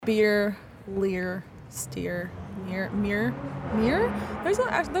Beer, leer, steer, mirror.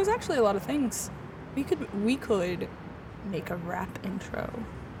 There's actually a lot of things. We could make a rap intro.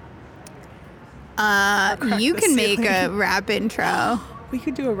 You can make a rap intro. We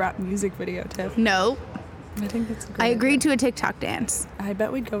could do a rap music video, Tiff. No. I think that's a good I agreed idea. to a TikTok dance. I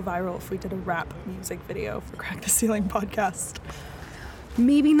bet we'd go viral if we did a rap music video for Crack the Ceiling podcast.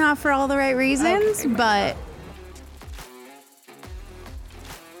 Maybe not for all the right reasons, Okay, but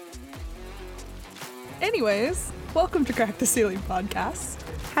Anyways, welcome to Crack the Ceiling podcast.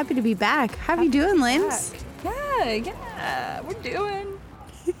 happy to be back. How you doing, Linz? Yeah, we're doing,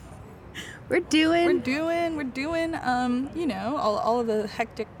 all of the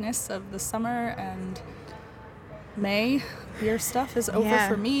hecticness of the summer and May. Your stuff is over Yeah.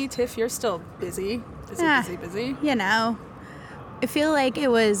 for me. Tiff, you're still busy. Busy. You know, I feel like it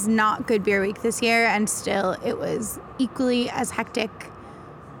was not Good Beer Week this year, and still it was equally as hectic,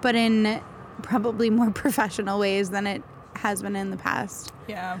 but in probably more professional ways than it has been in the past.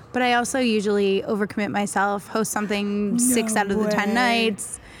 Yeah. But I also usually overcommit myself, host something 6 out of the 10 way.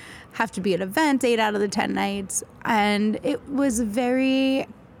 nights, have to be at an event 8 out of the 10 nights. And it was very,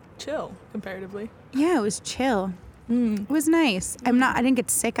 Chill, comparatively. yeah, it was chill. It was nice. I didn't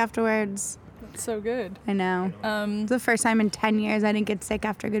get sick afterwards. That's so good. I know. It's the first time in 10 years I didn't get sick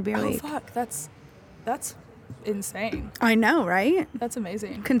after Good Beer Oh, Week. fuck. That's insane. I know, right? That's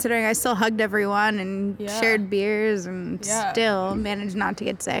amazing. Considering I still hugged everyone and Yeah. shared beers and Yeah. still managed not to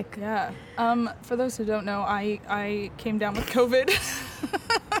get sick. Yeah. For those who don't know, I came down with COVID.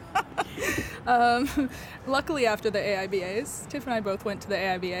 Luckily, after the AIBAs, Tiff and I both went to the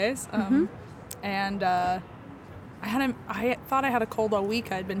AIBAs, and I thought I had a cold all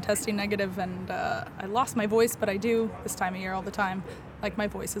week. I'd been testing negative, and I lost my voice, but I do this time of year all the time. Like, my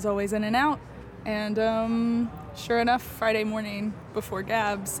voice is always in and out. And sure enough, Friday morning before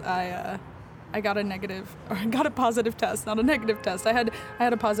Gabs, I got a positive test, not a negative test. I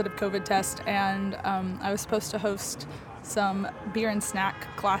had a positive COVID test, and I was supposed to host some beer and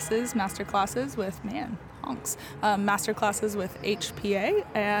snack classes, master classes with master classes with HPA,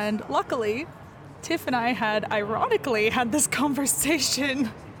 and luckily, Tiff and I had ironically had this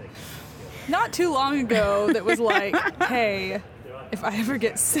conversation not too long ago that was like, hey, if I ever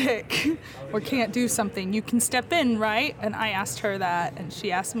get sick or can't do something, you can step in, right? And I asked her that, and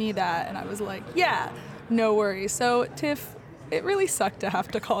she asked me that, and I was like, yeah, no worries. So, Tiff, it really sucked to have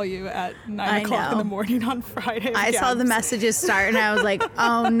to call you at 9 o'clock in the morning on Friday. I saw the messages start, and I was like,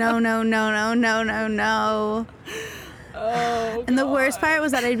 oh, no. Oh, And the worst part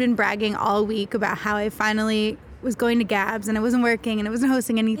was that I'd been bragging all week about how I finally was going to Gabs, and it wasn't working, and I wasn't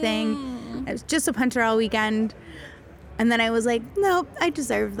hosting anything. I was just a puncher all weekend. And then I was like, nope, I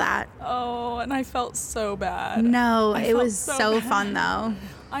deserve that. Oh, and I felt so bad. No, I it felt was so bad. fun, though.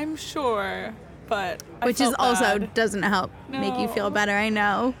 I'm sure, but Which is also doesn't help make you feel No. better, I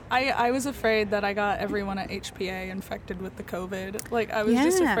know. I was afraid that I got everyone at HPA infected with the COVID. Like, I was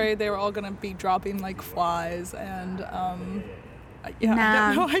just Yeah. afraid they were all going to be dropping like flies, and I don't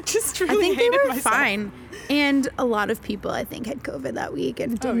Nah. know. I just I really think they hated were myself. fine. And a lot of people, I think, had COVID that week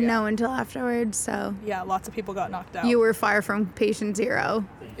and didn't yeah. know until afterwards. So Yeah, lots of people got knocked out. you were far from patient zero.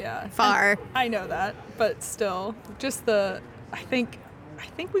 Yeah. Far. I know that, but still, just I think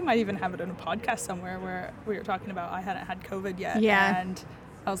we might even have it in a podcast somewhere where we were talking about I hadn't had COVID yet. Yeah. And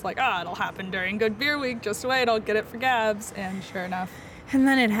I was like, it'll happen during Good Beer Week. Just wait, I'll get it for Gabs. And sure enough, And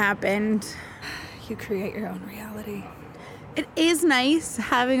then it happened. you create your own reality. It is nice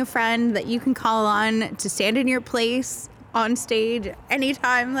having a friend that you can call on to stand in your place on stage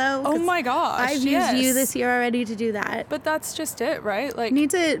anytime, though. Oh my gosh, I've yes. used you this year already to do that. But that's just it, right? Like, Need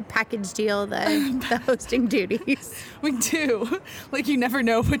to package deal the hosting duties. we do. Like, you never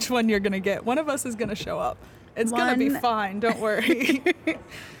know which one you're going to get. One of us is going to show up. It's going to be One- fine. Don't worry.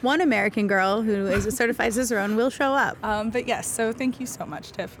 One American girl who is a certified Cicerone will show up. But yes, so thank you so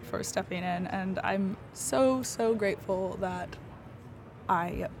much, Tiff, for stepping in. And I'm so, so grateful that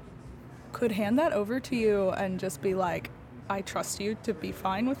I could hand that over to you and just be like, I trust you to be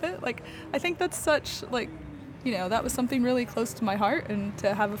fine with it. Like, I think that's such, like, that was something really close to my heart. And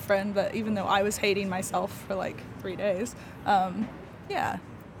to have a friend that, even though I was hating myself for like 3 days, yeah.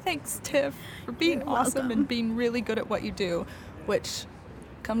 Thanks, Tiff, for being You're awesome welcome. and being really good at what you do, which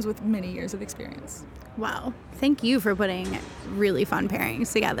comes with many years of experience. Wow. Thank you for putting really fun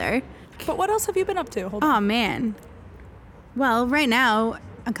pairings together. But what else have you been up to? Hold on. Oh, man. Well, right now,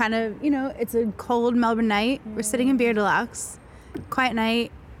 I'm kind of, it's a cold Melbourne night. We're sitting in Beer Deluxe. Quiet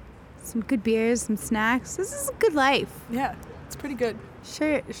night. Some good beers, some snacks. This is a good life. Yeah, it's pretty good.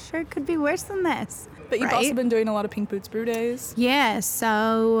 Sure could be worse than this. But you've right? also been doing a lot of Pink Boots Brew Days. Yeah,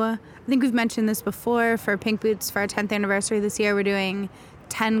 so I think we've mentioned this before. For Pink Boots, for our 10th anniversary this year, we're doing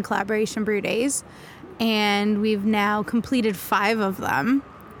 10 collaboration brew days. And we've now completed 5 of them,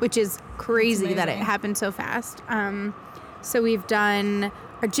 which is crazy that it happened so fast. So we've done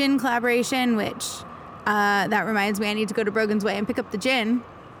our gin collaboration, which that reminds me I need to go to Brogan's Way and pick up the gin.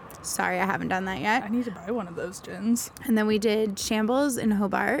 Sorry, I haven't done that yet. I need to buy one of those gins. And then we did Shambles in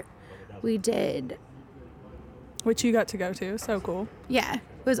Hobart. We did... Which you got to go to. So cool. Yeah,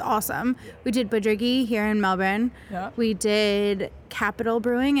 it was awesome. We did Budrigi here in Melbourne. Yeah. We did Capital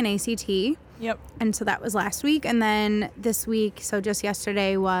Brewing in ACT. Yep. And so that was last week. And then this week, so just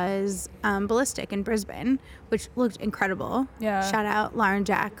yesterday, was Ballistic in Brisbane, which looked incredible. Yeah. Shout out Lauren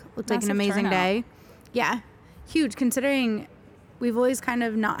Jack. Looked like an Massive amazing turnout. day. Yeah. Huge, considering we've always kind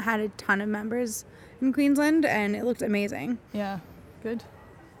of not had a ton of members in Queensland, and it looked amazing. Yeah. Good.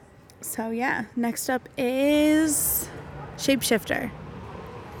 So yeah, next up is Shapeshifter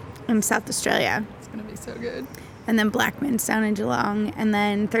in South Australia. It's going to be so good. And then Blackman's down in Geelong, and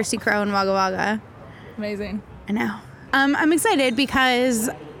then Thirsty Crow in Wagga Wagga. Amazing. I know. I'm excited because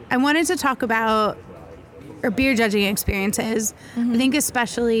I wanted to talk about our beer judging experiences. I think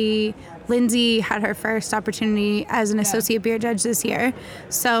especially Lindsay had her first opportunity as an associate beer judge this year.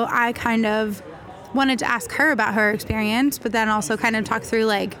 So I kind of wanted to ask her about her experience, but then also kind of talk through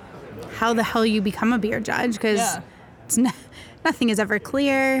like how the hell you become a beer judge, because it's nothing is ever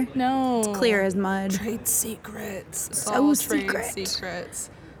clear. No. It's clear as mud. Trade secrets. It's So all secret. Trade secrets.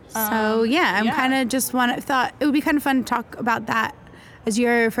 So yeah, I'm kind of just thought it would be kind of fun to talk about that as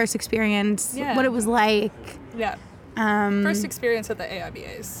your first experience, what it was like. Yeah. First experience at the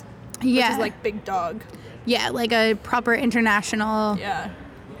AIBAs. Yeah. Which is like big dog. Yeah, like a proper international. Yeah.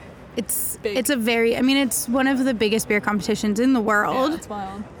 It's Big. it's a very, I mean, it's one of the biggest beer competitions in the world. Yeah, it's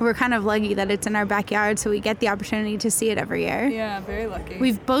wild. We're kind of lucky that it's in our backyard, so we get the opportunity to see it every year. Yeah, very lucky.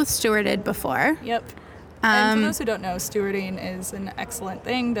 We've both stewarded before. Yep. And for those who don't know, stewarding is an excellent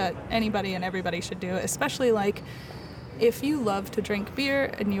thing that anybody and everybody should do, especially like if you love to drink beer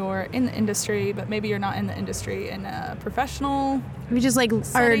and you're in the industry, but maybe you're not in the industry in a professional We just like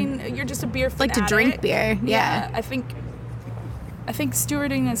setting, you're just a beer fanatic. like to drink beer. Yeah. I think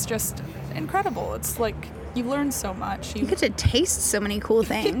stewarding is just incredible. It's like you learn so much. You get to taste so many cool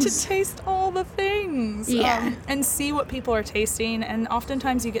get things. to taste all the things. Yeah. And see what people are tasting, and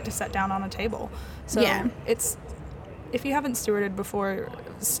oftentimes you get to sit down on a table. So Yeah. it's, if you haven't stewarded before,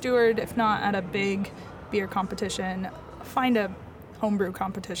 steward, if not at a big beer competition, find a homebrew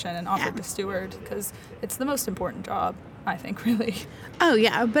competition and offer to steward, because it's the most important job, I think, really. Oh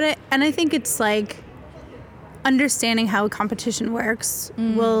yeah, but I think it's like understanding how a competition works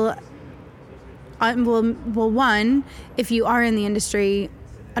will one, if you are in the industry,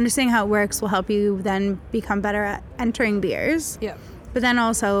 understanding how it works will help you then become better at entering beers. Yeah. But then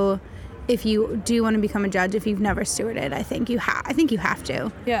also, if you do want to become a judge, if you've never stewarded, I think you have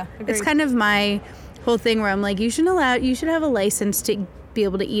to. Yeah, agreed. It's kind of my whole thing where I'm like, you should have a license to be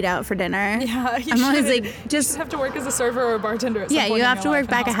able to eat out for dinner. Yeah, I'm always like, you just have to work as a server or a bartender at some point you in have your to life work in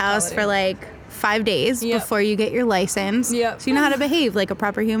back a house for hospitality. like 5 days Yep. before you get your license. Yep. So you know how to behave like a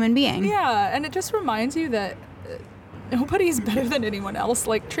proper human being. Yeah, and it just reminds you that nobody's better than anyone else.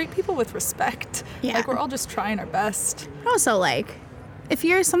 Like, treat people with respect. Yeah. Like, we're all just trying our best. Also, like, if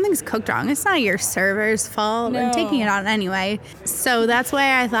something's cooked wrong, it's not your server's fault. I'm No. taking it on anyway. So that's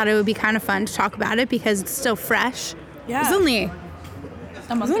why I thought it would be kind of fun to talk about it, because it's still fresh. Yeah. It was only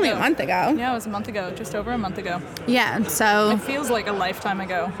a month a ago. month ago. Yeah, it was a month ago, just over a month ago. Yeah, so, It feels like a lifetime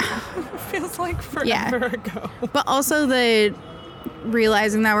ago. It feels like forever ago. but also the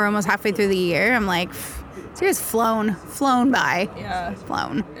realizing that we're almost halfway through the year, I'm like, this year's flown by. Yeah,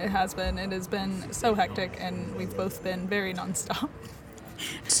 Flown. it has been. It has been so hectic, and we've both been very nonstop.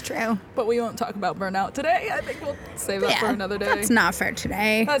 It's true. But we won't talk about burnout today. I think we'll save that for another day. That's not for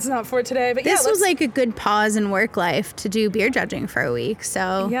today. That's not for today. But This yeah, was like a good pause in work life to do beer judging for a week.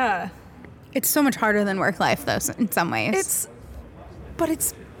 So yeah. it's so much harder than work life, though, in some ways. But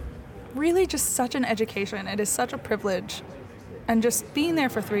it's really just such an education. It is such a privilege. And just being there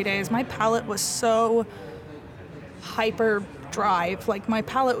for 3 days, my palate was so hyper drive. Like, my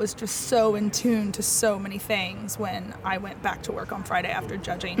palate was just so in tune to so many things when I went back to work on Friday after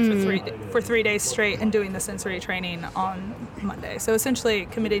judging for 3 days straight and doing the sensory training on Monday. So essentially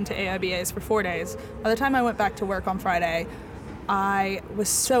committing to AIBAs for 4 days. By the time I went back to work on Friday, I was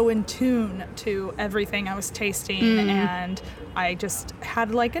so in tune to everything I was tasting, and I just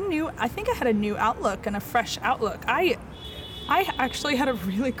had like I think I had a new outlook and a fresh outlook. I actually had a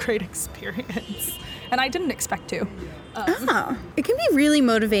really great experience, and I didn't expect to. It can be really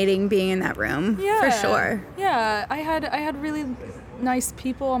motivating being in that room, for sure. Yeah, I had really nice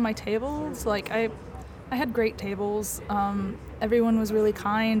people on my tables. Like I had great tables. Everyone was really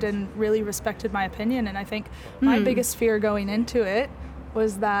kind and really respected my opinion. And I think my biggest fear going into it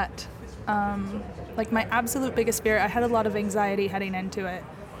was that, like my absolute biggest fear, I had a lot of anxiety heading into it.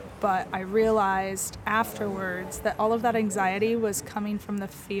 But I realized afterwards that all of that anxiety was coming from the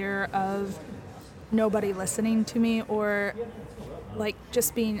fear of nobody listening to me, or like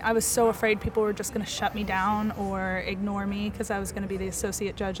just I was so afraid people were just going to shut me down or ignore me because I was going to be the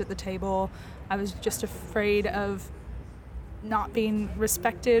associate judge at the table. I was just afraid of not being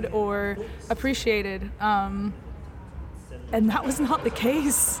respected or appreciated. And that was not the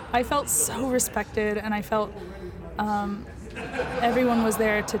case. I felt so respected, and I felt everyone was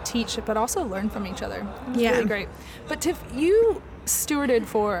there to teach, but also learn from each other. It was really great. But Tiff, you stewarded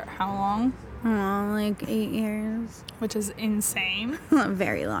for how long? Like 8 years. Which is insane. A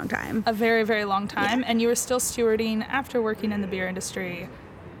very long time. A very, very long time. Yeah. And you were still stewarding after working in the beer industry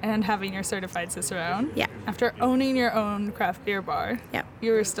and having your certified Cicerone. Yeah. After owning your own craft beer bar. Yeah.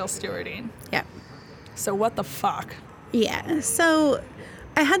 You were still stewarding. Yeah. So what the fuck? Yeah. So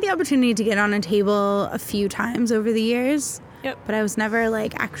I had the opportunity to get on a table a few times over the years. Yep. But I was never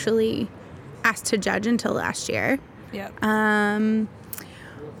like actually asked to judge until last year. Yep.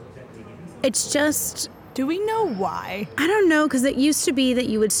 It's just... Do we know why? I don't know, because it used to be that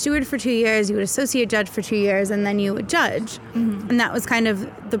you would steward for 2 years, you would associate judge for 2 years, and then you would judge. Mm-hmm. And that was kind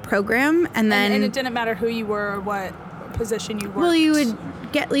of the program. And then... And it didn't matter who you were or what position you worked. Well, you would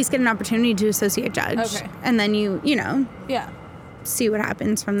at least get an opportunity to associate judge. Okay. And then you know... Yeah. See what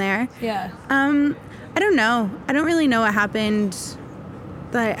happens from there. Yeah. I don't know. I don't really know what happened.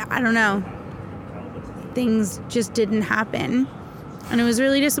 But I don't know. Things just didn't happen. And it was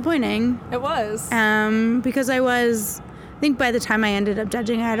really disappointing. It was. Because I think by the time I ended up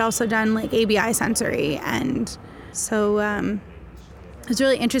judging, I had also done like ABI sensory. And so it was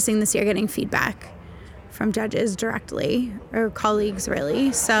really interesting this year getting feedback from judges directly, or colleagues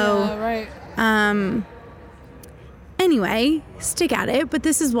really. So, yeah, right. Anyway, stick at it. But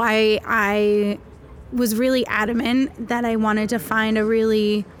this is why I was really adamant that I wanted to find a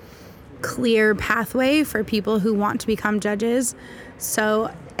really clear pathway for people who want to become judges.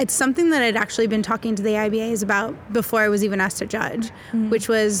 So it's something that I'd actually been talking to the IBAs about before I was even asked to judge, which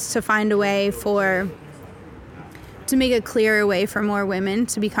was to find a way to make a clearer way for more women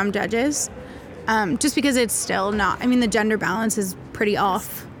to become judges. Just because it's still not, the gender balance is pretty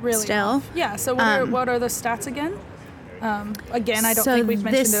off really still. Off. Yeah, so what are the stats again? Again, I don't think we've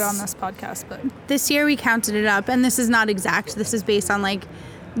mentioned it on this podcast, but... This year we counted it up, and this is not exact. This is based on, like,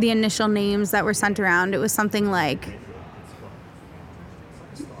 the initial names that were sent around. It was something like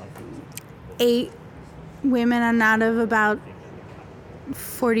 8 women out of about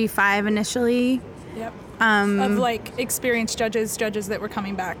 45 initially. Yep. Of, like, experienced judges that were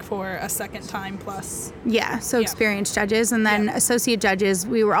coming back for a second time plus. Yeah, so experienced judges. And then associate judges,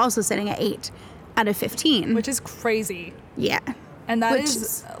 we were also sitting at 8 out of 15. Which is crazy. Yeah. And that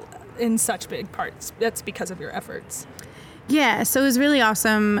is in such big parts. That's because of your efforts. Yeah, so it was really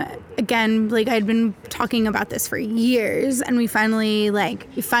awesome. Again, like I'd been talking about this for years, and we finally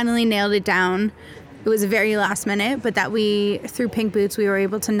nailed it down. It was very last minute, but that through Pink Boots, we were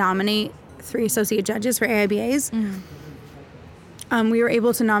able to nominate 3 associate judges for AIBAs. Mm-hmm. We were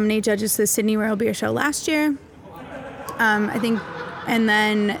able to nominate judges to the Sydney Royal Beer Show last year. I think, and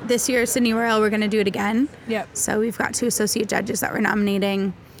then this year, Sydney Royal, we're going to do it again. Yep. So we've got 2 associate judges that we're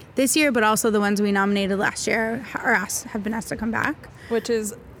nominating this year, but also the ones we nominated last year have been asked to come back. Which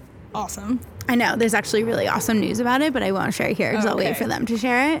is awesome. I know. There's actually really awesome news about it, but I won't share it here because I'll wait for them to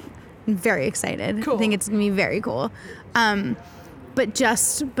share it. I'm very excited. Cool. I think it's going to be very cool.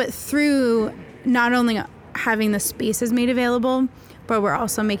 But through not only having the spaces made available, but we're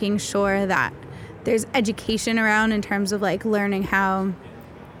also making sure that there's education around in terms of like learning how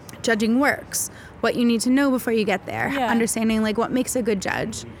judging works, what you need to know before you get there, understanding like what makes a good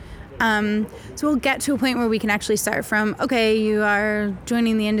judge. So we'll get to a point where we can actually start from, okay, you are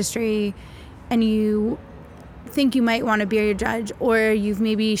joining the industry and you think you might want to be a judge, or you've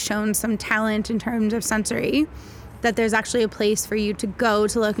maybe shown some talent in terms of sensory, that there's actually a place for you to go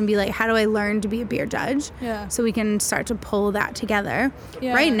to look and be like, how do I learn to be a beer judge? Yeah. So we can start to pull that together.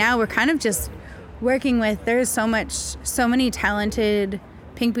 Yeah. Right now, we're kind of just working with, there's so many talented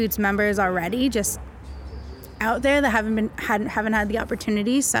Pink Boots members already just out there that haven't had the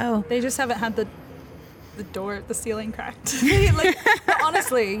opportunity. So they just haven't had the ceiling cracked. Like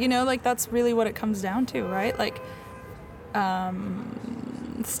honestly, like that's really what it comes down to, right? Like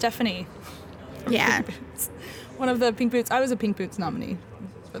Stephanie. Yeah. One of the Pink Boots. I was a Pink Boots nominee,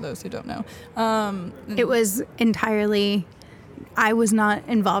 for those who don't know. It was entirely, I was not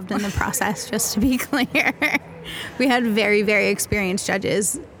involved in the process, just to be clear. We had very, very experienced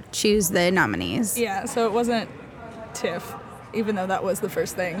judges choose the nominees. Yeah, so it wasn't Tiff, even though that was the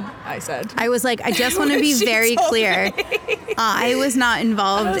first thing I said. I was like, I just want to be very clear. I was not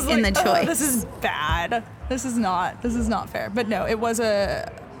involved in the choice. This is bad. This is not fair. But no, it was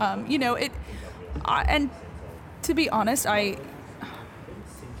a, and to be honest, I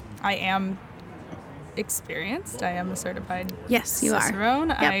am experienced. I am a certified Yes, you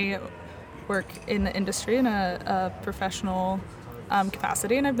Cicerone. are. Yep. I work in the industry in a professional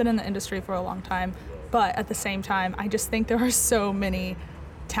capacity, and I've been in the industry for a long time. But at the same time, I just think there are so many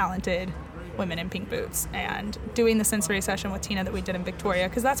talented women in Pink Boots. And doing the sensory session with Tina that we did in Victoria,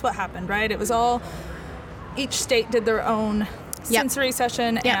 because that's what happened, right? It was all, each state did their own sensory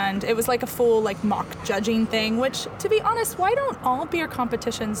session, and it was like a full like mock judging thing, which, to be honest, why don't all beer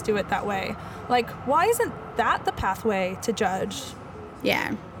competitions do it that way? Like, why isn't that the pathway to judge?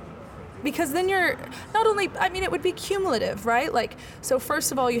 Yeah. Because then you're not only, I mean, it would be cumulative, right? Like, so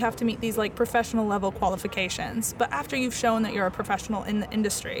first of all, you have to meet these like professional level qualifications. But after you've shown that you're a professional in the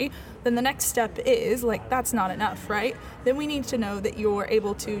industry, then the next step is like, that's not enough, right? Then we need to know that you're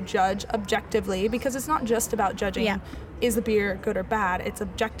able to judge objectively, because it's not just about judging, is the beer good or bad? It's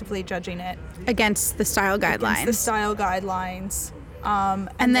objectively judging it Against the style guidelines. against the style guidelines.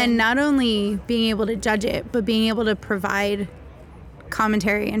 And then not only being able to judge it, but being able to provide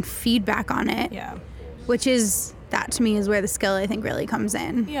commentary and feedback on it. Yeah. Which is, that to me is where the skill, I think, really comes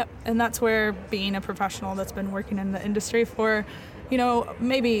in. Yep, and that's where being a professional that's been working in the industry for, you know,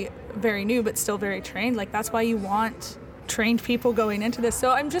 maybe very new but still very trained, like that's why you want trained people going into this.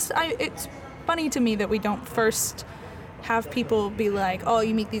 So it's funny to me that we don't first have people be like, oh,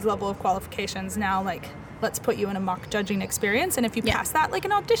 you meet these level of qualifications, now like let's put you in a mock judging experience, and if you pass that, like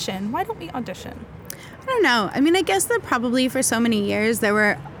an audition, why don't we audition? I don't know. I mean, I guess that probably for so many years there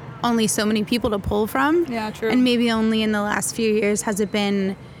were only so many people to pull from. Yeah, true. And maybe only in the last few years has it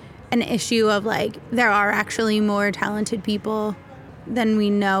been an issue of like, there are actually more talented people than we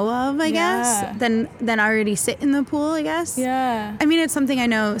know of, I guess, than already sit in the pool, I guess. Yeah. I mean, it's something I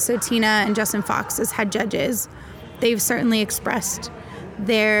know. So Tina and Justin Fox as head judges, they've certainly expressed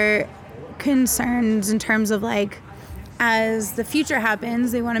their concerns in terms of like, as the future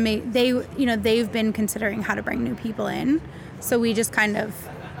happens, they want to make, they've been considering how to bring new people in. So we just kind of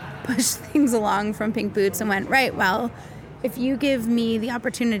pushed things along from Pink Boots and went, right, well, if you give me the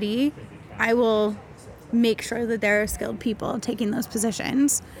opportunity, I will make sure that there are skilled people taking those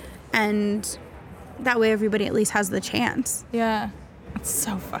positions. And that way everybody at least has the chance. Yeah. It's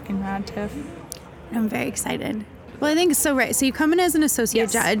so fucking rad, Tiff. I'm very excited. Well, I think so, right. So you come in as an associate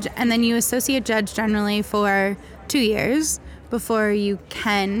judge, and then you associate judge generally for 2 years before you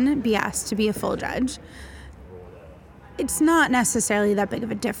can be asked to be a full judge. It's not necessarily that big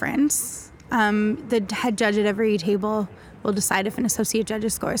of a difference. The head judge at every table will decide if an associate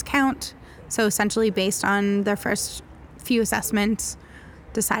judge's scores count. So essentially based on their first few assessments,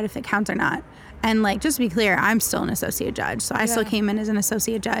 decide if it counts or not. And like, just to be clear, I'm still an associate judge. So I still came in as an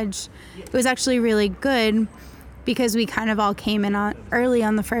associate judge. It was actually really good because we kind of all came in early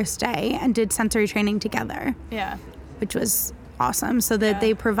on the first day and did sensory training together. Yeah. Which was awesome. So that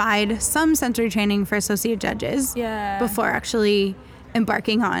they provide some sensory training for associate judges before actually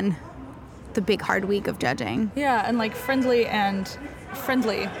embarking on the big hard week of judging. Yeah, and like friendly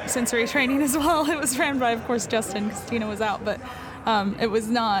sensory training as well. It was ran by, of course, Justin, because Tina was out, but it was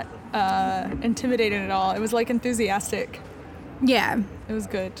not intimidating at all. It was like enthusiastic. Yeah. It was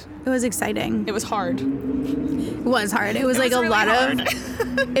good. It was exciting. It was hard. It was hard. It was like really a lot of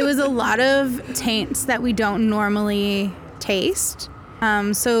it was a lot of taints that we don't normally taste.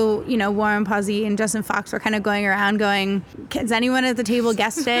 So, Warren Pazzi and Justin Fox were kind of going around going, has anyone at the table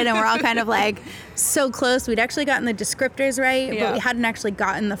guessed it? And we're all kind of like so close. We'd actually gotten the descriptors right, but we hadn't actually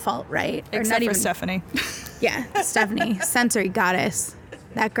gotten the fault right. Except for Stephanie. Yeah, Stephanie, sensory goddess.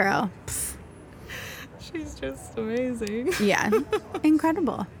 That girl. Pff. She's just amazing. Yeah,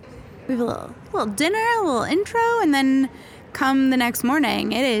 incredible. We have a little dinner, a little intro, and then come the next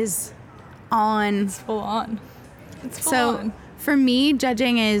morning, it is on. It's full on. It's full on. For me,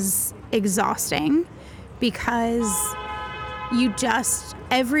 judging is exhausting because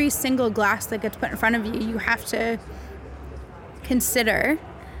every single glass that gets put in front of you, you have to consider,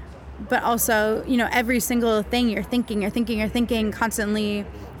 but also, every single thing you're thinking constantly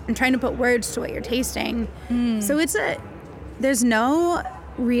and trying to put words to what you're tasting. So there's no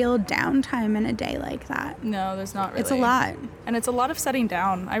real downtime in a day like that. No, there's not really. It's a lot. And it's a lot of setting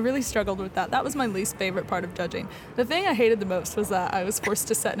down. I really struggled with that. That was my least favorite part of judging. The thing I hated the most was that I was forced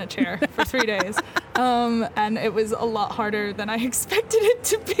to sit in a chair for 3 days. And it was a lot harder than I expected it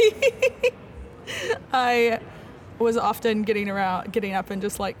to be. I was often getting up and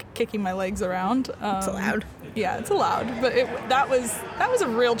just like kicking my legs around. It's allowed. Yeah, it's allowed. But that was a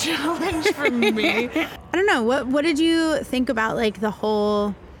real challenge for me. I don't know. What did you think about like the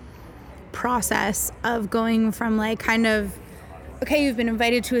whole process of going from like kind of, okay, you've been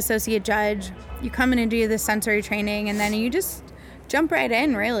invited to associate judge, you come in and do the sensory training, and then you just jump right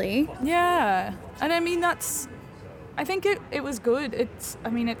in, really? Yeah. And I mean, I think it was good. It's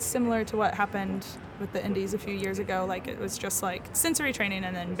similar to what happened with the Indies a few years ago. Like, it was just like sensory training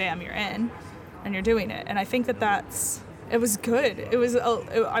and then bam, you're in and you're doing it. And I think it was good.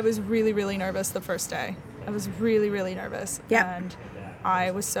 I was really, really nervous the first day. I was really, really nervous. Yeah. And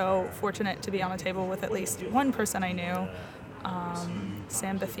I was so fortunate to be on a table with at least one person I knew.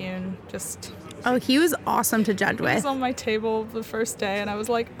 Sam Bethune, Oh, he was awesome to judge he with. was on my table the first day, and I was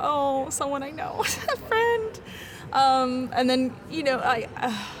like, oh, someone I know, a friend. And then,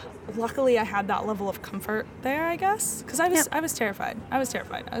 luckily I had that level of comfort there, I guess, because I was terrified. I was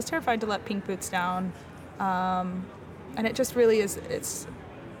terrified to let Pink Boots down. And it just really is,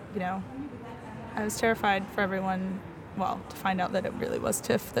 I was terrified for everyone, to find out that it really was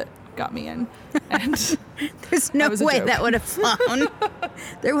Tiff that got me in. And there's no way that would have flown.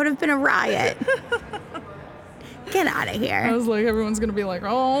 There would have been a riot. Get out of here. I was like, everyone's going to be like,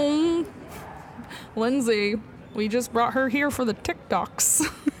 oh, Lindsay, we just brought her here for the TikToks.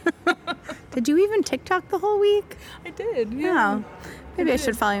 Did you even TikTok the whole week? I did, yeah. Oh, maybe I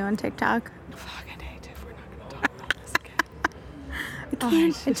should follow you on TikTok. Fucking hate it. We're not going to talk about this again.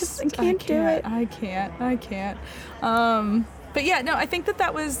 I can't do it. I can't. But yeah, no, I think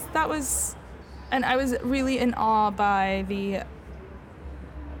that was, and I was really in awe by the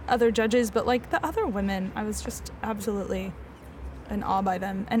other judges, but like the other women, I was just absolutely in awe by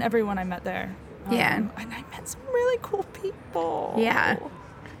them and everyone I met there. Yeah. And I met some really cool people. Yeah.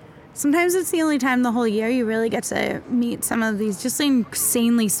 Sometimes it's the only time the whole year you really get to meet some of these just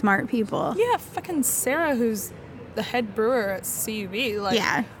insanely smart people. Yeah, fucking Sarah, who's the head brewer at CUB. Like,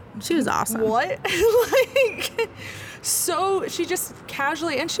 yeah, she was awesome. What? So she just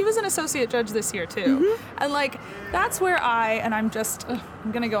casually, and she was an associate judge this year too. Mm-hmm. And like, that's where I'm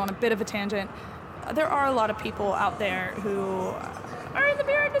going to go on a bit of a tangent. There are a lot of people out there who are in the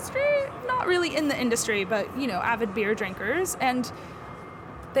beer industry, not really in the industry, but, avid beer drinkers. And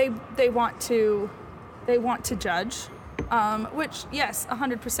they want to judge, which, yes,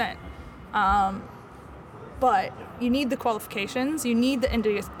 100%. But you need the qualifications, you need the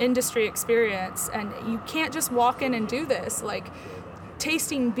industry experience, and you can't just walk in and do this. Like,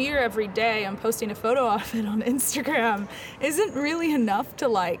 tasting beer every day and posting a photo of it on Instagram isn't really enough to,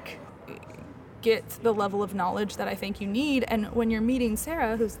 like, get the level of knowledge that I think you need. And when you're meeting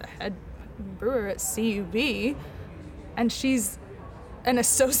Sarah, who's the head brewer at CUB, and she's an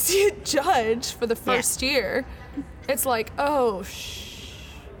associate judge for the first year, it's like, oh,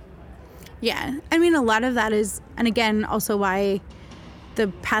 Yeah, I mean, a lot of that is, and again, also why the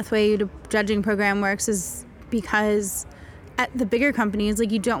Pathway to Judging program works is because at the bigger companies,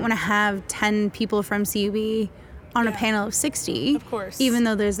 like, you don't want to have 10 people from CUB on a panel of 60. Of course. Even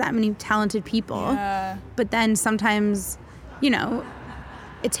though there's that many talented people. Yeah. But then sometimes,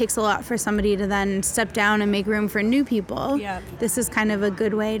 it takes a lot for somebody to then step down and make room for new people. Yeah. This is kind of a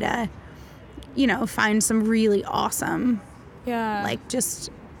good way to, find some really awesome, It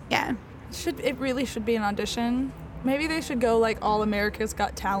really should be an audition. Maybe they should go like All America's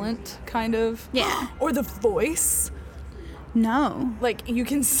Got Talent, kind of. Yeah. Or The Voice. No. Like, you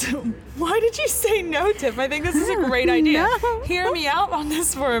can... Why did you say no, Tiff? I think this is a great idea. No. Hear me out on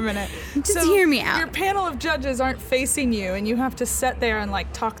this for a minute. Just hear me out. Your panel of judges aren't facing you, and you have to sit there and,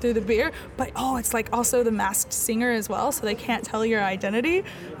 like, talk through the beer. But, it's, like, also the masked singer as well, so they can't tell your identity.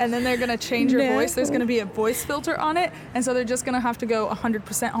 And then they're going to change your voice. There's going to be a voice filter on it. And so they're just going to have to go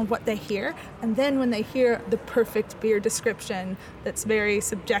 100% on what they hear. And then when they hear the perfect beer description that's very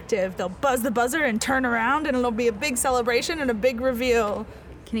subjective, they'll buzz the buzzer and turn around, and it'll be a big celebration and a big reveal.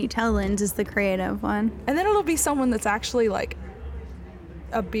 Can you tell Linz is the creative one? And then it'll be someone that's actually like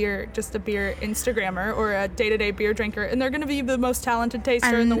a beer Instagrammer or a day-to-day beer drinker, and they're going to be the most talented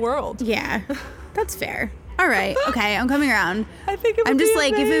taster in the world. Yeah, that's fair. All right, okay, I'm coming around. I think it would I'm just be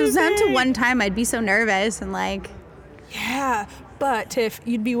like, amazing. if it was done to one time, I'd be so nervous and like... Yeah, but Tiff,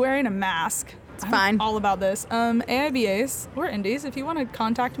 you'd be wearing a mask. It's fine. I'm all about this. AIBAs or Indies, if you want to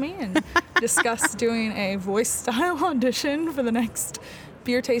contact me and discuss doing a voice style audition for the next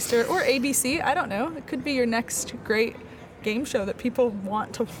beer taster or ABC. I don't know. It could be your next great game show that people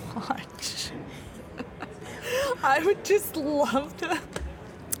want to watch. I would just love to.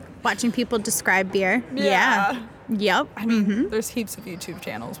 Watching people describe beer. Yeah. Yep. I mean, there's heaps of YouTube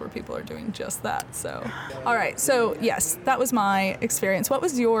channels where people are doing just that. So, all right. So, yes, that was my experience. What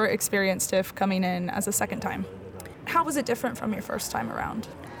was your experience, Tiff, coming in as a second time? How was it different from your first time around?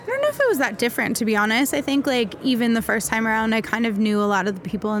 I don't know if it was that different, to be honest. I think, like, even the first time around, I kind of knew a lot of the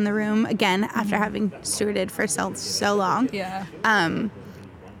people in the room, again, after having stewarded for so long. Yeah.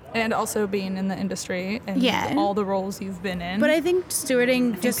 And also being in the industry and all the roles you've been in. But I think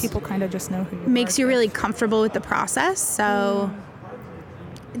stewarding just people kind of just know who you makes you really comfortable with the process. So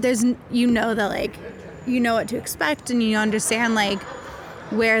there's, you know, that, like, you know what to expect and you understand, like,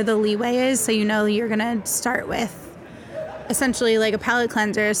 where the leeway is. So you know you're going to start with essentially like a palate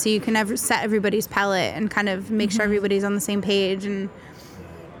cleanser, so you can set everybody's palate and kind of make sure everybody's on the same page.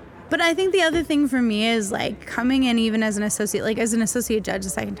 But I think the other thing for me is, like, coming in even as an associate judge the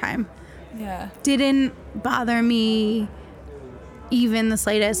second time. Yeah. Didn't bother me even the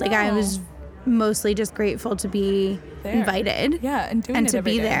slightest. No. Like, I was mostly just grateful to be invited. Yeah, and doing it to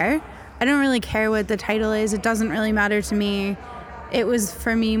every be day. there. I don't really care what the title is. It doesn't really matter to me. It was,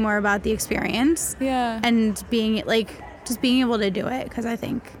 for me, more about the experience. Yeah. And being, like, just being able to do it, because I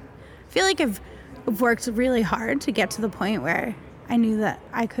feel like I've worked really hard to get to the point where I knew that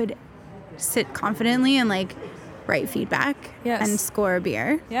I could sit confidently and, like, write feedback and score a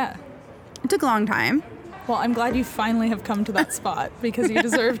beer. Yeah. It took a long time. Well, I'm glad you finally have come to that spot, because you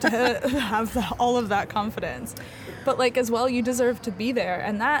deserve to have all of that confidence. But, like, as well, you deserve to be there.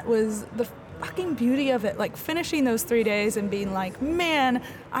 And that was the fucking beauty of it. Like, finishing those 3 days and being like, man,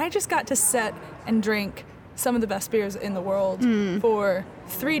 I just got to sit and drink some of the best beers in the world for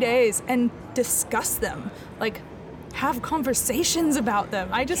 3 days and discuss them. Like, have conversations about them.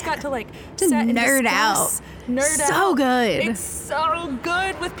 I just got to, like, sit and nerd discuss, out. Nerd out. So good. It's so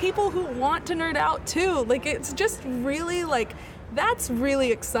good with people who want to nerd out too. Like, it's just really, like, that's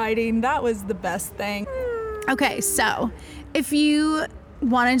really exciting. That was the best thing. Okay, so if you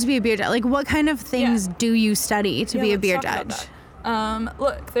wanted to be a beer judge, like, what kind of things do you study to be a beer judge?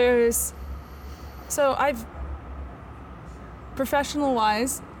 Look,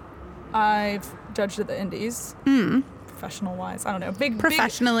 professional-wise, I've judged at the Indies. Professional-wise, I don't know.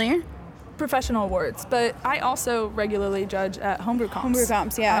 Professionally? Professional awards. But I also regularly judge at homebrew comps. Homebrew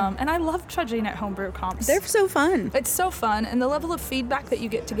comps, yeah. And I love judging at homebrew comps. They're so fun. It's so fun, and the level of feedback that you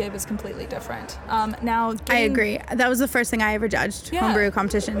get to give is completely different. I agree. That was the first thing I ever judged. Yeah. Homebrew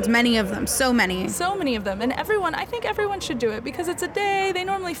competitions. Many of them. So many. So many of them. And I think everyone should do it, because it's a day. They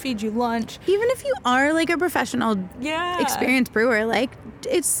normally feed you lunch. Even if you are, like, a professional experienced brewer, like,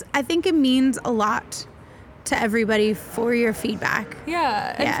 I think it means a lot to everybody for your feedback.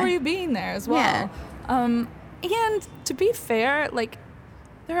 Yeah, and for you being there as well. Yeah. And to be fair, like,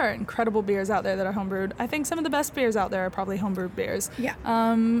 there are incredible beers out there that are homebrewed. I think some of the best beers out there are probably homebrewed beers. Yeah.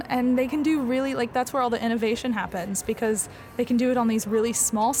 And they can do really, like, that's where all the innovation happens, because they can do it on these really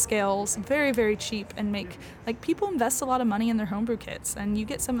small scales, very, very cheap, and make, like, people invest a lot of money in their homebrew kits, and you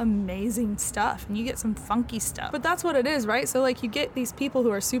get some amazing stuff, and you get some funky stuff. But that's what it is, right? So, like, you get these people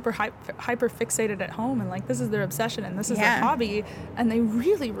who are super hyper fixated at home, and, like, this is their obsession, and this is their hobby, and they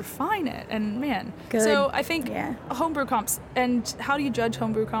really refine it. And, man. Good. So I think homebrew comps, and how do you judge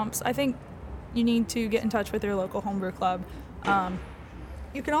homebrew comps? I think you need to get in touch with your local homebrew club.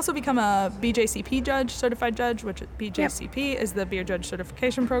 You can also become a BJCP judge, certified judge, which BJCP is the beer judge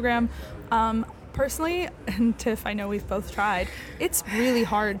certification program. Personally, and Tiff, I know we've both tried, it's really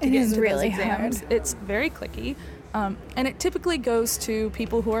hard to get into those exams. Hard. It's very clicky. And it typically goes to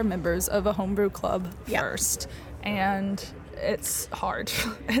people who are members of a homebrew club first. And it's hard.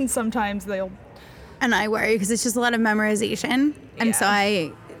 And sometimes And I worry, because it's just a lot of memorization. And so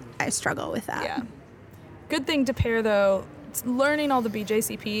I struggle with that. Yeah. Good thing to pair, though, learning all the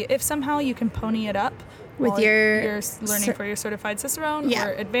BJCP. If somehow you can pony it up with you're learning for your certified Cicerone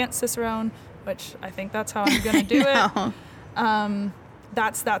or advanced Cicerone, which I think that's how I'm going to do it.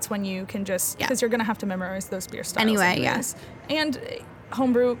 That's when you can just, because you're going to have to memorize those beer styles. Anyway, anyways. And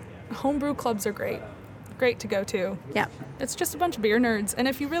homebrew clubs are great to go to. Yeah. It's just a bunch of beer nerds. And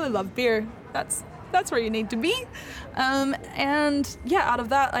if you really love beer, that's where you need to be. And out of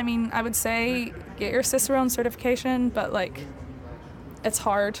that, I mean, I would say get your Cicerone certification, but, like, it's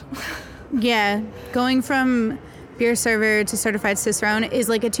hard. Yeah. Going from beer server to certified Cicerone is,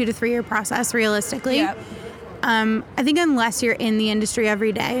 like, a 2 to 3 year process, realistically. Yeah. I think unless you're in the industry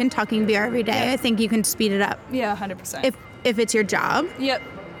every day and talking beer every day, I think you can speed it up. Yeah, 100%. If it's your job. Yep.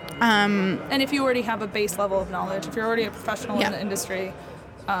 And if you already have a base level of knowledge, if you're already a professional in the industry,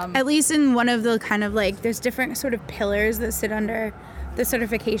 At least in one of the kind of like, there's different sort of pillars that sit under the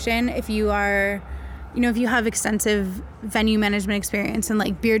certification. If you are, if you have extensive venue management experience and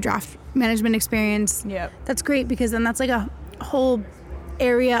like beer draft management experience, that's great, because then that's like a whole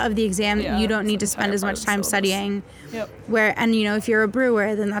area of the exam that you don't need to spend as much time studying. And if you're a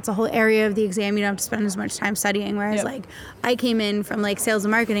brewer, then that's a whole area of the exam you don't have to spend as much time studying. Whereas like I came in from like sales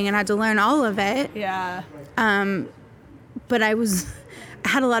and marketing and had to learn all of it. But I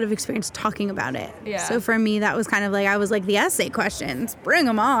had a lot of experience talking about it. So for me, that was kind of like, I was like, the essay questions, bring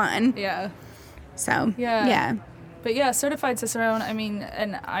them on. So, But yeah, certified Cicerone, I mean,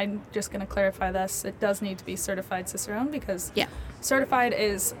 and I'm just going to clarify this, it does need to be certified Cicerone, because certified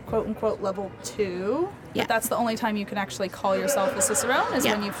is quote-unquote level 2, but that's the only time you can actually call yourself a Cicerone, is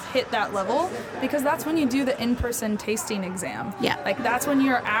when you've hit that level, because that's when you do the in-person tasting exam. Like, that's when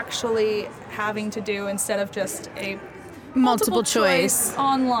you're actually having to do, instead of just a multiple choice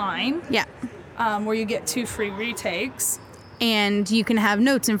online, where you get 2 free retakes. And you can have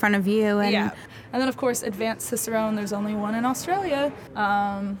notes in front of you. And and then, of course, advanced Cicerone, there's only one in Australia.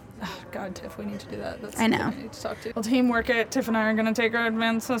 God, Tiff, we need to do that. That's I know. I need to talk to. Well, teamwork it. Tiff and I are going to take our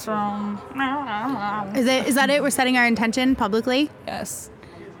advanced Cicerone. Is that it? We're setting our intention publicly? Yes.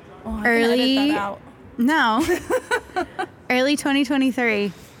 Oh, I Early. can edit that out. No. Early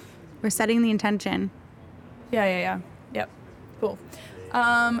 2023. We're setting the intention. Yeah. Yep. Cool.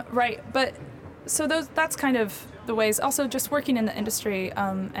 Right. But so that's kind of the ways. Also, just working in the industry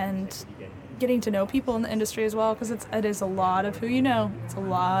and getting to know people in the industry as well, because it is a lot of who you know. It's a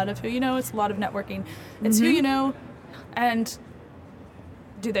lot of who you know. It's a lot of networking. It's who you know, and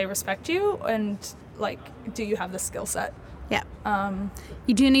do they respect you, and like, do you have the skill set?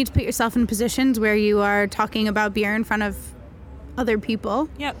 You do need to put yourself in positions where you are talking about beer in front of other people.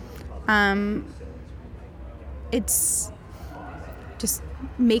 It's just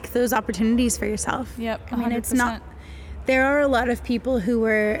make those opportunities for yourself. I mean, 100%. it's not. There are a lot of people who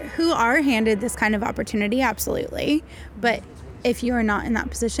are handed this kind of opportunity, absolutely. But if you are not in that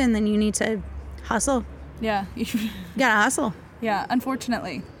position, then you need to hustle. You gotta hustle.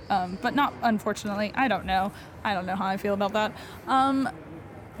 Unfortunately. But not unfortunately. I don't know how I feel about that.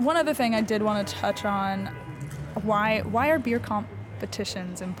 One other thing I did want to touch on, why are beer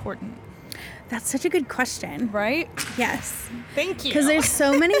competitions important? That's such a good question. Right? Yes. Thank you. Because there's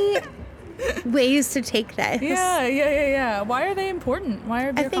so many ways to take this. Yeah. Why are they important? Why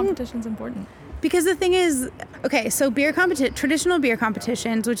are beer competitions important? Because the thing is, okay, so traditional beer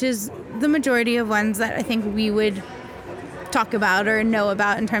competitions, which is the majority of ones that I think we would talk about or know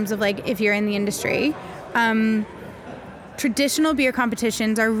about in terms of like if you're in the industry, traditional beer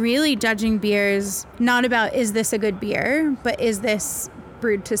competitions are really judging beers not about is this a good beer, but is this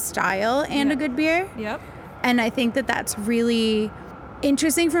brewed to style and a good beer. And I think that that's really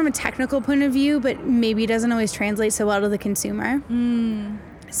interesting from a technical point of view, but maybe doesn't always translate so well to the consumer.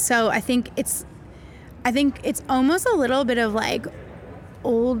 So I think it's almost a little bit of like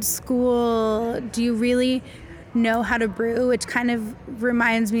old school, do you really know how to brew, which kind of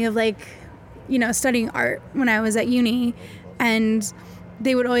reminds me of like, studying art when I was at uni, and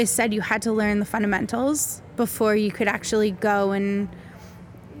they would always said you had to learn the fundamentals before you could actually go and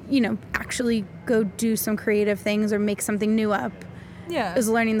actually go do some creative things or make something new up. Is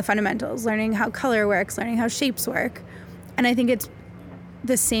learning the fundamentals, learning how color works, learning how shapes work. And I think it's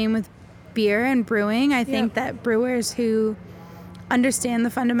the same with beer and brewing. I think that brewers who understand the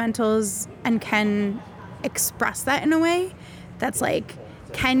fundamentals and can express that in a way that's like,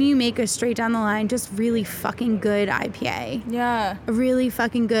 can you make a straight down the line, just really fucking good IPA? A really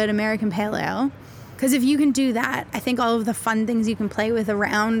fucking good American Pale Ale. Because if you can do that, I think all of the fun things you can play with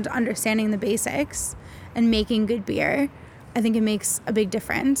around understanding the basics and making good beer, I think it makes a big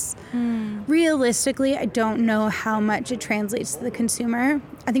difference. Realistically, I don't know how much it translates to the consumer.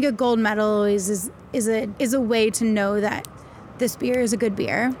 I think a gold medal always is a way to know that this beer is a good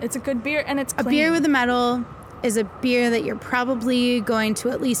beer. It's a good beer, and it's clean. A beer with a medal is a beer that you're probably going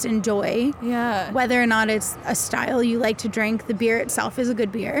to at least enjoy. Whether or not it's a style you like to drink, the beer itself is a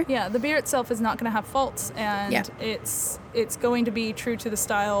good beer. The beer itself is not going to have faults, and it's going to be true to the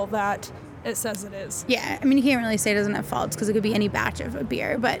style that it says it is. I mean, you can't really say it doesn't have faults because it could be any batch of a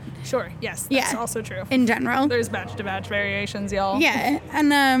beer, but sure, yes, that's also true. In general, there's batch to batch variations, y'all.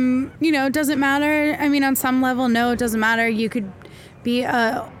 And it doesn't matter. I mean, on some level, no, it doesn't matter. You could be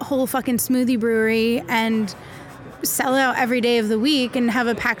a whole fucking smoothie brewery and sell out every day of the week and have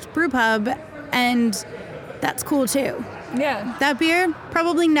a packed brew pub, and that's cool too. That beer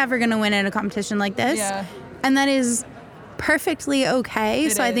probably never gonna win in a competition like this. And that is perfectly okay.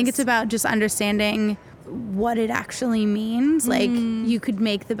 I think it's about just understanding what it actually means. Like, you could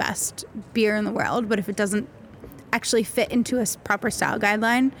make the best beer in the world, but if it doesn't actually fit into a proper style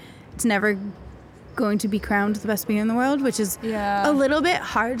guideline, it's never going to be crowned the best beer in the world, which is a little bit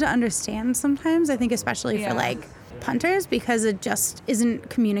hard to understand sometimes, I think, especially for like punters, because it just isn't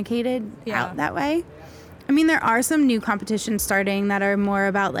communicated out that way. I mean, there are some new competitions starting that are more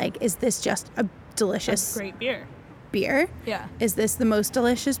about like, is this just a delicious great beer? Yeah. Is this the most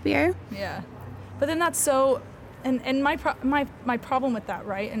delicious beer? Yeah. But then that's so, and my problem with that,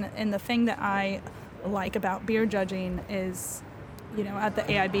 right? And the thing that I like about beer judging is, you know, at the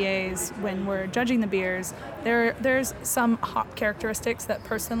AIBAs, when we're judging the beers, there's some hop characteristics that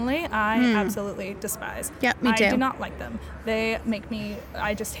personally I absolutely despise. Yeah, me too. I do not like them. They make me,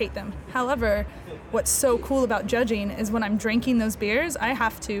 I just hate them. However, what's so cool about judging is when I'm drinking those beers, I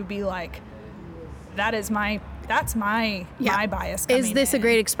have to be like, that's my bias coming Is this in. a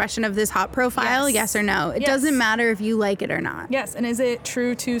great expression of this hop profile? Yes or no? It doesn't matter if you like it or not. Yes, and is it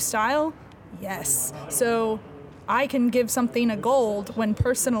true to style? Yes. So I can give something a gold when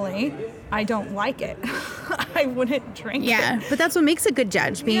personally I don't like it. I wouldn't drink it. Yeah, but that's what makes a good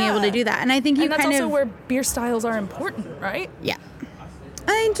judge, being able to do that. And I think that's also where beer styles are important, right? Yeah.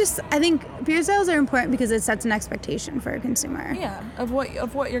 I think beer styles are important because it sets an expectation for a consumer. Yeah, of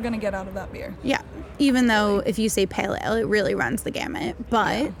what you're going to get out of that beer. Yeah. Even though if you say pale ale, it really runs the gamut.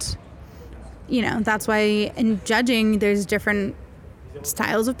 But, you know, that's why in judging there's different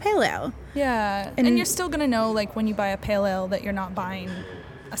styles of pale ale. Yeah. And you're still going to know, like, when you buy a pale ale that you're not buying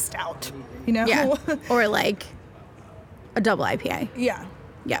a stout, you know? Yeah. Or, like, a double IPA. Yeah.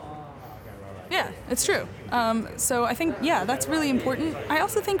 Yeah. Yeah, it's true. So I think, that's really important. I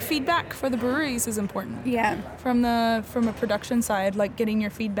also think feedback for the breweries is important. Yeah. From a production side, like getting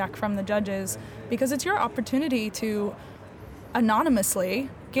your feedback from the judges, because it's your opportunity to anonymously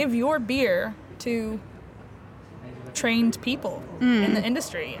give your beer to trained people in the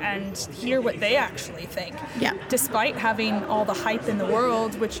industry and hear what they actually think. Yeah. Despite having all the hype in the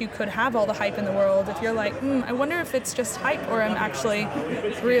world, which you could have all the hype in the world, if you're like, I wonder if it's just hype or I'm actually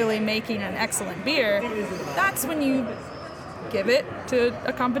really making an excellent beer, that's when you give it to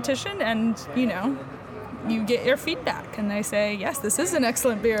a competition and, you know, you get your feedback and they say, yes, this is an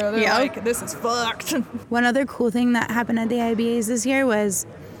excellent beer. Or they're like, this is fucked. One other cool thing that happened at the IBAs this year was,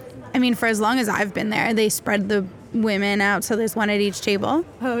 I mean, for as long as I've been there, they spread the women out so there's one at each table.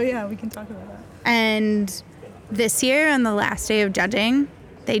 Oh yeah, we can talk about that. And this year on the last day of judging,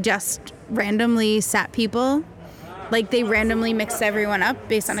 they just randomly sat people, like they randomly mixed everyone up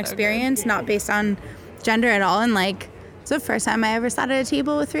based on experience, not based on gender at all. And like, it's the first time I ever sat at a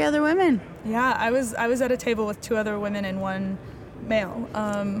table with 3 other women. Yeah, I was at a table with 2 other women and 1 male.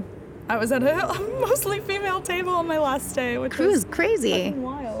 I was at a mostly female table on my last day, which was crazy.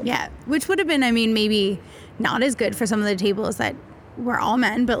 Wild. Yeah, which would have been, I mean, maybe not as good for some of the tables that were all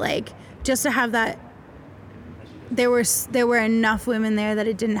men, but like just to have that, there were enough women there that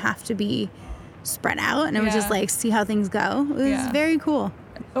it didn't have to be spread out, and it was just like see how things go. It was very cool.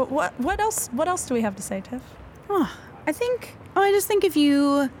 What else do we have to say, Tiff? I just think if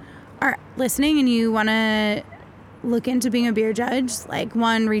you are listening and you want to look into being a beer judge, like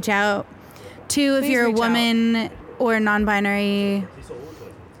 1, reach out. 2, if you're a woman or non-binary,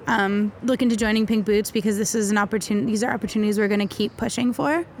 look into joining Pink Boots, because this is an opportunity. These are opportunities we're going to keep pushing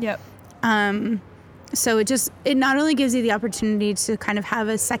for. Yep. So it not only gives you the opportunity to kind of have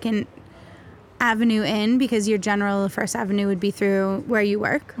a second avenue in, because your general first avenue would be through where you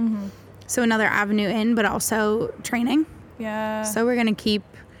work. Mm-hmm. So another avenue in, but also training. Yeah. So we're going to keep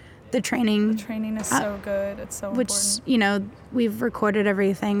the training. The training is so good. It's so important. Which, you know, we've recorded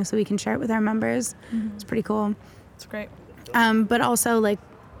everything so we can share it with our members. Mm-hmm. It's pretty cool. It's great. But also, like,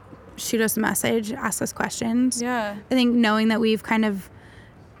 shoot us a message, ask us questions. Yeah. I think knowing that we've kind of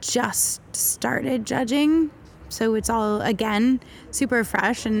just started judging, so it's all, again, super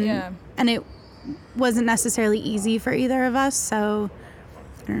fresh, and it wasn't necessarily easy for either of us, so,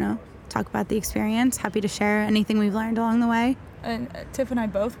 I don't know, talk about the experience. Happy to share anything we've learned along the way. And Tiff and I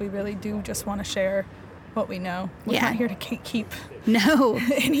both, we really do just want to share what we know. We're not here to keep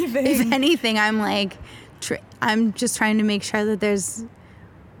anything. If anything, I'm like, I'm just trying to make sure that there's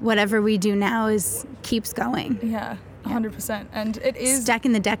whatever we do now keeps going. Yeah, 100%. And it is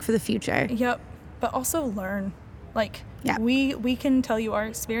stacking the deck for the future. Yep. But also learn. Like, we can tell you our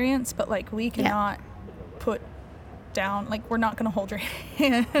experience, but like we cannot put down, like, we're not going to hold your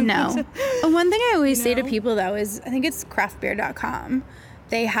hand. No. One thing I always say to people, though, is I think it's craftbeer.com.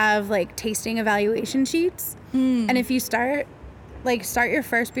 They have like tasting evaluation sheets. And if you start your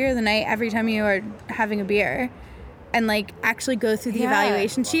first beer of the night every time you are having a beer, and like actually go through the Yeah.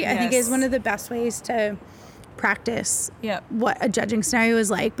 evaluation sheet, I think Yes. is one of the best ways to practice Yep. what a judging scenario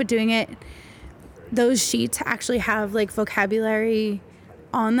is like. But doing it, those sheets actually have like vocabulary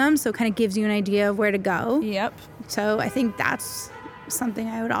on them, so it kind of gives you an idea of where to go. Yep. So I think that's something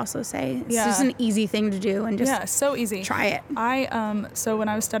I would also say. It's Yeah. just an easy thing to do, and just Yeah, so easy. try it. So when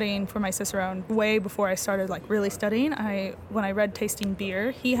I was studying for my Cicerone, way before I started like really studying, when I read Tasting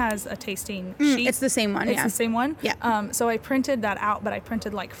Beer, he has a tasting sheet. It's the same one. It's Yeah. the same one? Yeah. So I printed that out, but I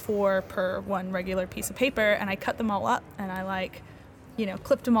printed like 4 per one regular piece of paper, and I cut them all up, and I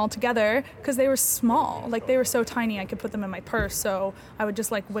clipped them all together because they were small. Like they were so tiny I could put them in my purse, so I would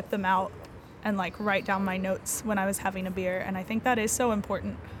just like whip them out and like write down my notes when I was having a beer, and I think that is so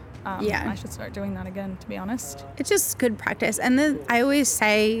important. Yeah. I should start doing that again, to be honest. It's just good practice. And then I always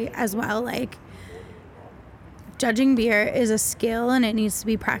say as well, like, judging beer is a skill and it needs to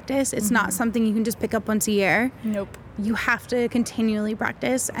be practiced. It's not something you can just pick up once a year. Nope. You have to continually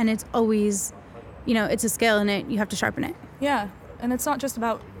practice, and it's always, it's a skill, and you have to sharpen it. Yeah, and it's not just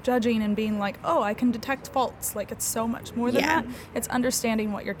about judging and being like, oh, I can detect faults. Like, it's so much more than Yeah. that. It's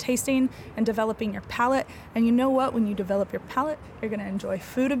understanding what you're tasting and developing your palate. And you know what? When you develop your palate, you're going to enjoy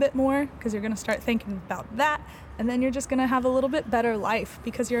food a bit more because you're going to start thinking about that. And then you're just going to have a little bit better life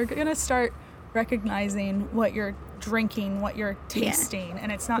because you're going to start recognizing what you're drinking, what you're tasting.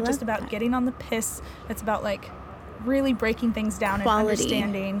 And it's not Love just about that. getting on the piss. It's about, like, really breaking things down Quality. and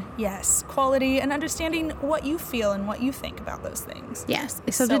understanding, quality, and understanding what you feel and what you think about those things. Yes,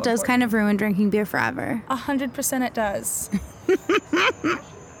 except so it does important. kind of ruin drinking beer forever. 100% it does.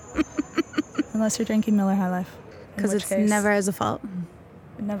 Unless you're drinking Miller High Life. in Because which it's case, never as a fault.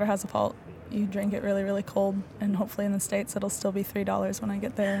 It never has a fault. You drink it really, really cold, and hopefully in the States it'll still be $3 when I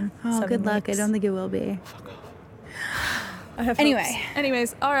get there in Oh, 7 good luck. weeks. I don't think it will be. I have Anyway. hopes.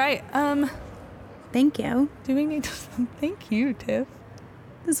 Anyways, all right. Thank you. Do we need to... Thank you, Tiff.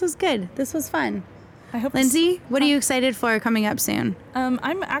 This was good. This was fun. I hope Lindsay, what are you excited for coming up soon?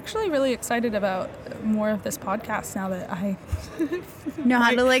 I'm actually really excited about more of this podcast now that I Know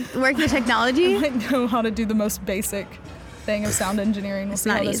how to work the technology? I know how to do the most basic thing of sound engineering. We'll It's see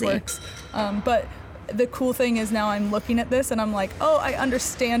not how this easy. works. But the cool thing is now I'm looking at this and I'm like, oh, I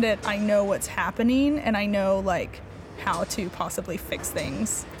understand it. I know what's happening, and I know like how to possibly fix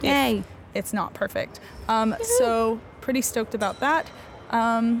things. if Yay. It's not perfect. So pretty stoked about that.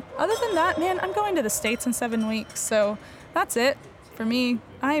 Other than that, man, I'm going to the States in 7 weeks, so that's it for me.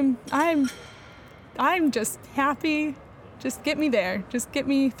 I'm just happy. Just get me there. Just get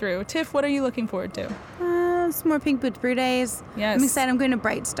me through. Tiff, what are you looking forward to? Some more Pink Boots Brew Days. Yes. I'm excited. I'm going to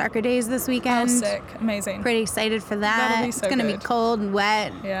Bright's Darker Days this Oh, weekend. sick. Amazing. Pretty excited for that. That'll be It's so going to be good. cold and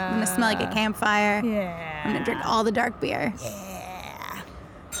wet. Yeah. I'm going to smell like a campfire. Yeah. I'm going to drink all the dark beer. Yeah.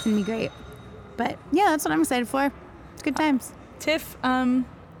 It's going to be great. But yeah, that's what I'm excited for. It's good times. Tiff,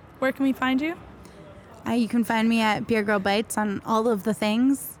 where can we find you? You can find me at Beer Girl Bites on all of the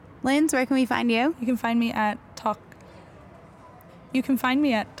things. Linz, where can we find you? You can find me at Talk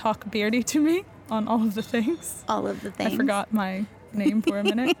Beardy to me on all of the things. All of the things. I forgot my name for a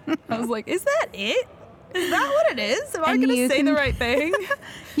minute. I was like, is that it? Is that what it is? Am I And going to you say can- the right thing?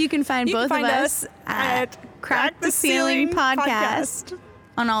 You can find You can both find of us at Crack the Ceiling Podcast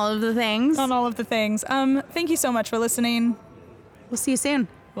on all of the things. On all of the things. Thank you so much for listening. We'll see you soon.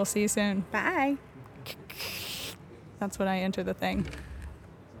 We'll see you soon. Bye. That's when I enter the thing.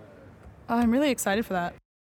 Oh, I'm really excited for that.